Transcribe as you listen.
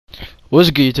What's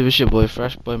good, YouTube? It's your boy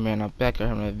Fresh Boy, man. I'm back at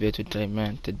another video today,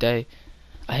 man. Today,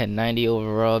 I had 90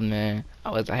 overall, man.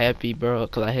 I was happy, bro,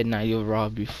 because I had 90 overall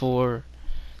before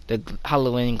the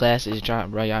Halloween glasses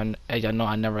dropped, bro. As y'all know,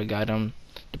 I never got them.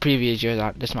 The previous years,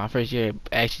 this is my first year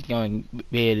actually going to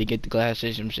be able to get the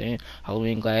glasses, you know what I'm saying?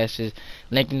 Halloween glasses.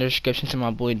 Link in the description to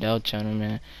my boy Dell channel,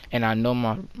 man. And I know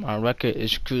my record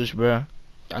is cruised, bro.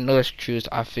 I know it's true.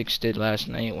 I fixed it last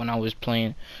night when I was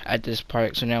playing at this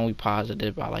park. So now we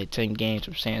positive by like 10 games.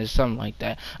 I'm saying it's something like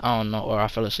that. I don't know, or I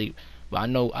fell asleep. But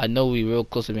I know we real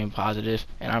close to being positive,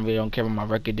 and I really don't care about my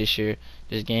record this year.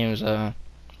 This game is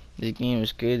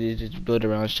good. It's just built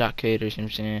around shot creators. You know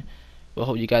what I'm saying. But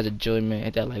hope you guys enjoy, man.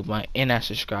 Hit that like button and that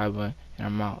subscribe button, and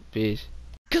I'm out. Peace.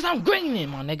 Cause I'm greening,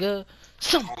 my nigga.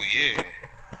 Oh yeah.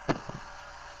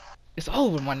 It's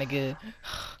over, my nigga.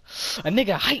 A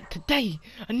nigga hype today.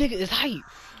 A nigga is hype.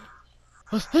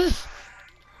 What's this?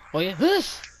 Oh yeah,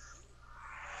 this.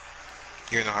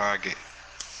 You know how I get.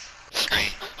 Green.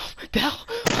 The hell?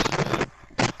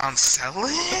 I'm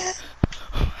selling?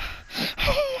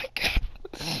 Oh my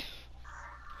god.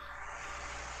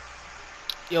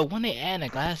 Yo, when they add the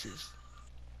glasses?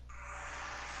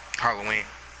 Halloween.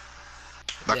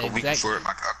 Like Yeah, a week exactly.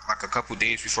 before, like a couple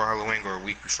days before Halloween or a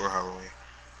week before Halloween.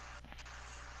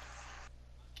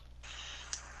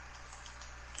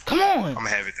 Come on. I'm gonna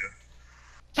have it though.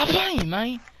 Stop playing,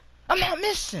 man. I'm not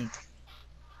missing.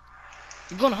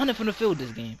 You're going 100 from the field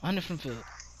this game. 100 from the field.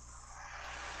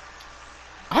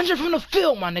 100 from the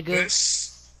field, my nigga.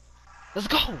 Yes. Let's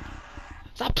go.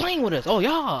 Stop playing with us. Oh,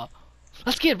 y'all.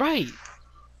 Let's get right.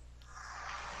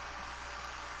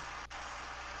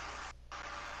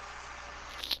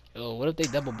 Yo, what if they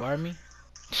double bar me?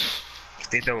 If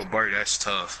they double bar, that's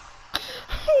tough.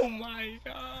 Oh my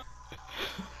god.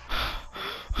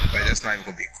 Like that's not even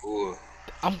gonna be cool.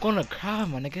 I'm gonna cry,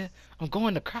 my nigga. I'm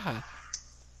going to cry.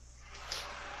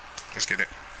 Let's get it.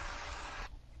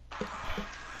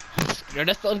 Yo,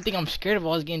 that's the only thing I'm scared of. I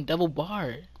was getting double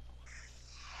barred.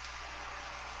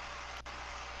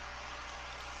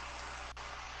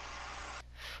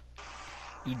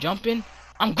 You jumping?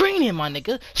 I'm greening, my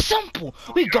nigga. Simple.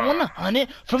 We going 100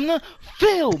 from the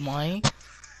field, man.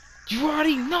 You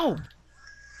already know.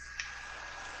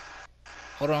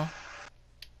 Hold on.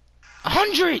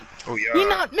 100. Oh yeah. We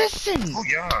not missing. Oh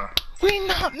yeah. We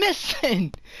not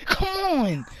missing. Come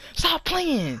on. Stop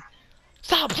playing.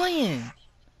 Stop playing.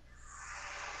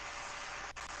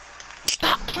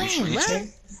 Stop playing,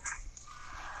 man.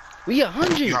 We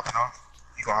 100. You hopping off?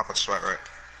 You gonna hop on sweat, right?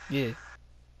 Yeah.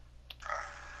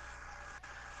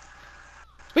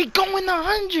 We going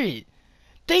 100.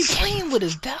 They playing with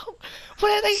us, doubt.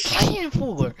 What are they playing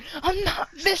for? I'm not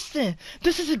missing.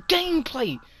 This is a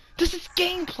gameplay. This is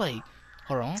gameplay.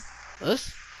 Hold on.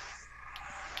 Us.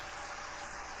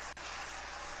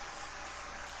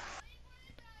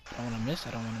 I don't wanna miss.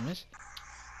 I don't wanna miss.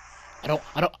 I don't.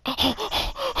 Oh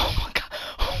my god.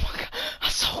 Oh my god. I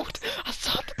sold.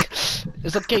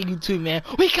 It's okay, you two, man.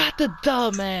 We got the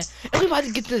dub, man.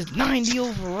 Everybody get this 90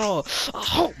 overall. I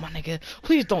hope, my nigga.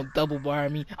 Please don't double bar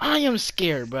me. I am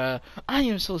scared, bruh. I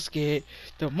am so scared.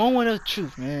 The moment of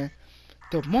truth, man.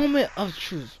 The moment of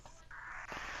truth.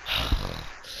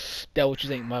 That what you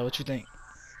think, man? What you think?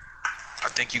 I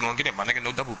think you gonna get it, my nigga.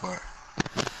 No double bar.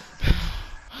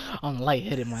 I'm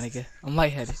lightheaded, my nigga. I'm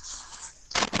lightheaded.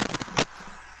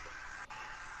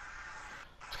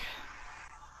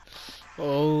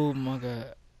 Oh my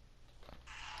god.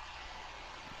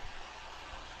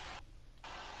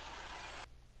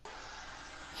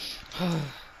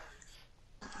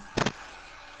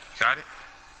 Got it?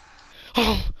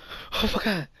 Oh my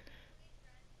god.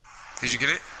 Did you get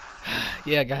it?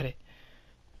 Yeah, I got it.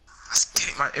 Let's get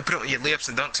it, man. It put on your layups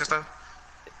and dunks and stuff.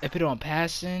 I put it on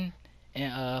passing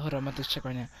and hold on, I'm about to check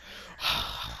right now.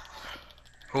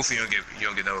 Hopefully you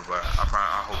don't get double bar. I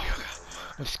hope you don't get double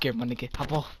bar. I'm scared, my nigga.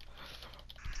 Hop off.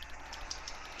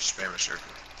 Spam a circle.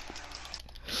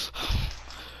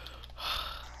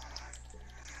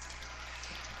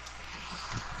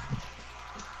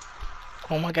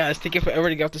 Oh my god, it's taking forever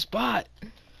to get off the spot.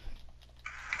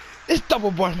 It's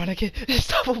double bar, my nigga. It's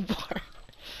double bar.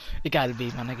 It gotta be,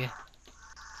 my nigga.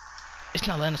 It's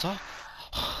not letting us off.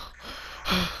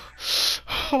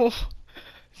 Oh.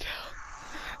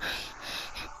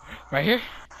 Right here?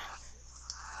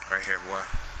 Right here, boy.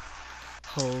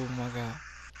 Oh my god.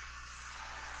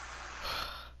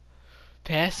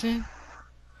 Passing?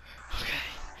 Okay.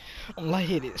 I'm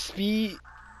lightheaded. Speed.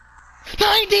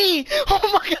 90! Oh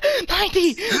my god!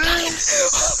 90! 90!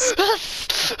 Let's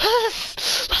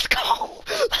go!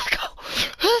 Let's go!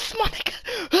 My nigga!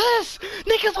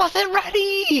 Niggas wasn't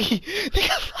ready!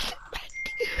 Niggas wasn't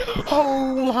ready!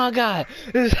 Oh my god.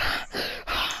 This three.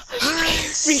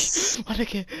 My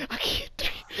nigga, I can't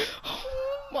three.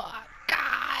 Oh my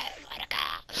god. My nigga.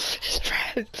 It's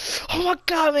trash. Oh my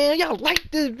god, man. Y'all like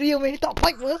this video, man. Don't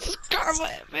like this. Subscribe,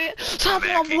 man. Stop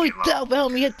my boy Del to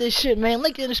help me hit this shit, man.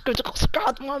 Link in the description. Go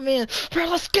subscribe to my man. Bro,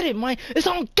 let's get it, man. It's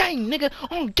on gang, nigga.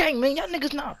 On gang, man. Y'all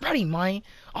niggas not ready, man.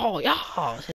 Oh, y'all.